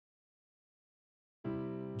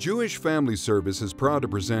Jewish Family Service is proud to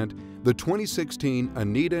present the 2016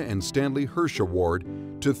 Anita and Stanley Hirsch Award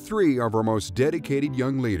to three of our most dedicated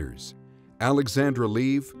young leaders, Alexandra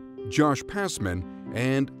Leave, Josh Passman,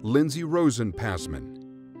 and Lindsay Rosen Passman.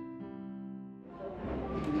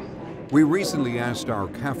 We recently asked our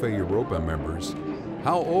Cafe Europa members,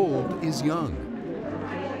 how old is young?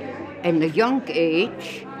 And a young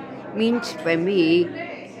age means for me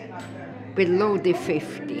below the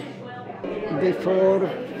 50. Before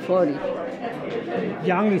 40.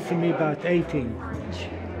 Young is to me about 18.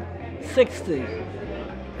 60.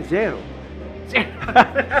 Zero.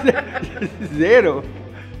 Zero.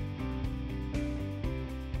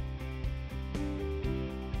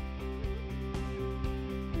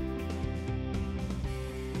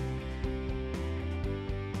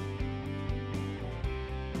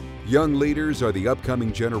 Young leaders are the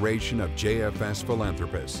upcoming generation of JFS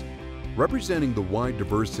philanthropists. Representing the wide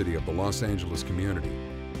diversity of the Los Angeles community,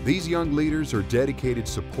 these young leaders are dedicated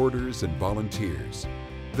supporters and volunteers.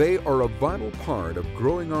 They are a vital part of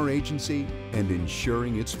growing our agency and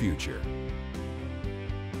ensuring its future.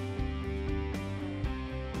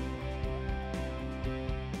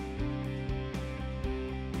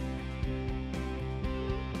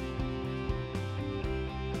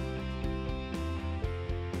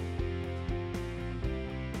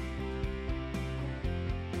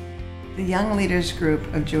 The Young Leaders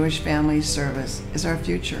Group of Jewish Family Service is our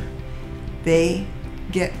future. They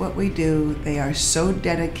get what we do. They are so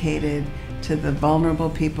dedicated to the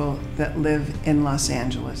vulnerable people that live in Los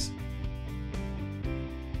Angeles.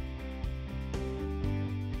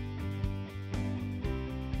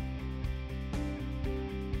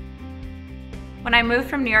 When I moved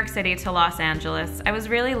from New York City to Los Angeles, I was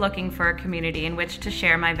really looking for a community in which to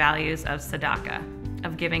share my values of tzedakah,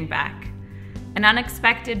 of giving back. An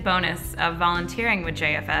unexpected bonus of volunteering with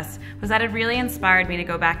JFS was that it really inspired me to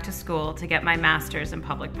go back to school to get my master's in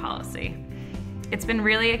public policy. It's been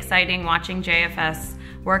really exciting watching JFS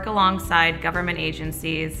work alongside government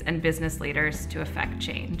agencies and business leaders to effect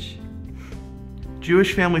change.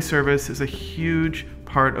 Jewish Family Service is a huge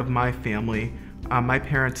part of my family. My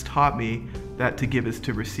parents taught me that to give is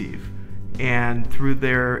to receive. And through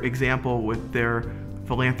their example with their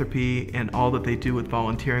philanthropy and all that they do with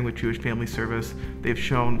volunteering with Jewish Family Service, they've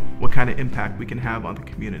shown what kind of impact we can have on the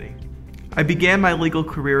community. I began my legal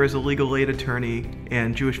career as a legal aid attorney,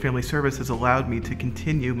 and Jewish Family Service has allowed me to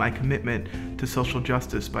continue my commitment to social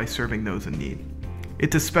justice by serving those in need.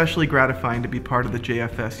 It's especially gratifying to be part of the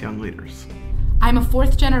JFS Young Leaders. I'm a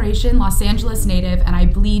fourth-generation Los Angeles native, and I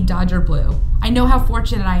bleed Dodger blue. I know how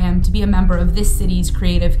fortunate I am to be a member of this city's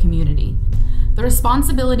creative community. The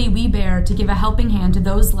responsibility we bear to give a helping hand to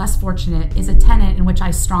those less fortunate is a tenet in which I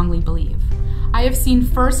strongly believe. I have seen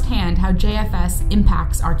firsthand how JFS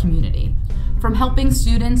impacts our community. From helping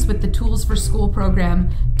students with the Tools for School program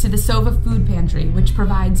to the Sova Food Pantry, which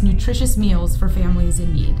provides nutritious meals for families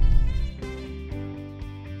in need.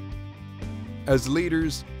 As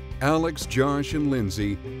leaders, Alex, Josh, and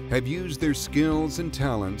Lindsay have used their skills and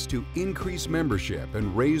talents to increase membership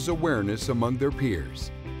and raise awareness among their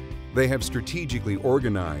peers. They have strategically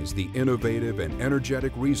organized the innovative and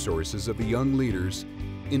energetic resources of the young leaders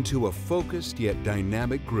into a focused yet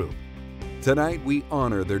dynamic group. Tonight, we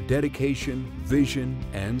honor their dedication, vision,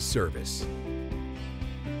 and service.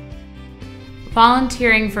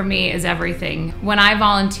 Volunteering for me is everything. When I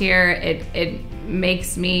volunteer, it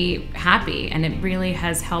makes me happy, and it really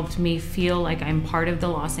has helped me feel like I'm part of the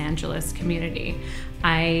Los Angeles community.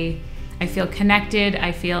 I feel connected,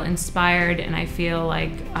 I feel inspired, and I feel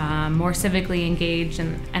like more civically engaged,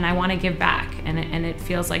 and I want to give back, and it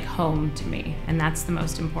feels like home to me, and that's the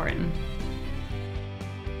most important.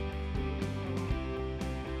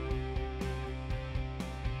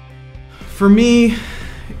 For me,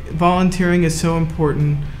 volunteering is so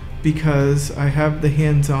important because I have the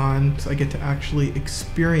hands-on, so I get to actually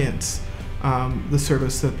experience the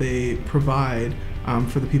service that they provide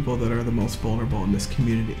for the people that are the most vulnerable in this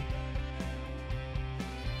community.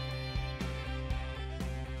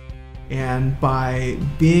 And by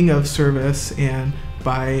being of service and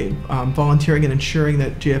by volunteering and ensuring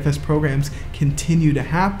that JFS programs continue to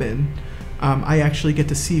happen, I actually get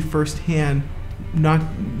to see firsthand, not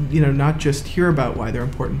just hear about why they're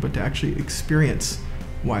important, but to actually experience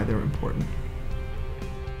why they're important.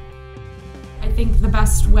 I think the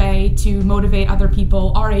best way to motivate other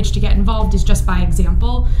people our age to get involved is just by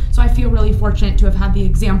example. So I feel really fortunate to have had the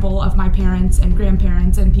example of my parents and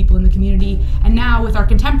grandparents and people in the community. And now with our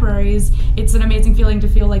contemporaries, it's an amazing feeling to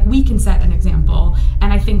feel like we can set an example.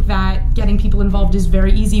 And I think that getting people involved is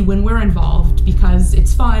very easy when we're involved because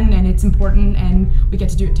it's fun and it's important and we get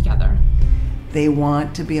to do it together. They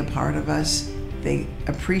want to be a part of us. They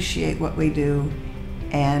appreciate what we do,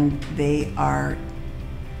 and they are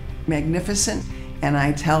magnificent. And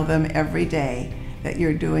I tell them every day that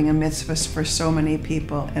you're doing a mitzvah for so many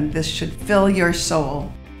people, and this should fill your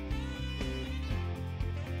soul.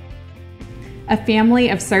 A family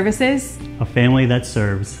of services. A family that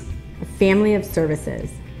serves. A family of services.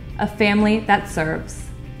 A family that serves.